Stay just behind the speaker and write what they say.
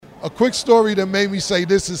A quick story that made me say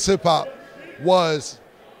this is hip hop was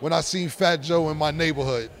when I seen Fat Joe in my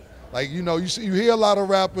neighborhood. Like, you know, you hear a lot of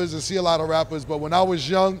rappers and see a lot of rappers, but when I was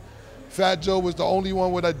young, Fat Joe was the only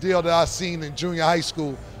one with a deal that I seen in junior high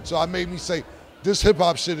school. So I made me say, this hip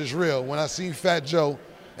hop shit is real. When I seen Fat Joe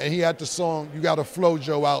and he had the song, You Gotta Flow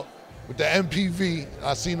Joe out with the MPV,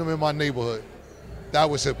 I seen him in my neighborhood. That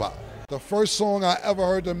was hip hop. The first song I ever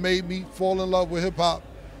heard that made me fall in love with hip hop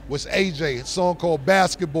was AJ, a song called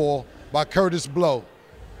Basketball by Kurtis Blow.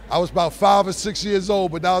 I was about 5 or 6 years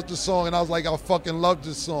old, but that was the song, and I was like, I fucking love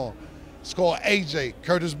this song. It's called AJ,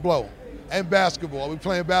 Kurtis Blow, and Basketball. We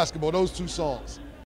playing basketball, those two songs.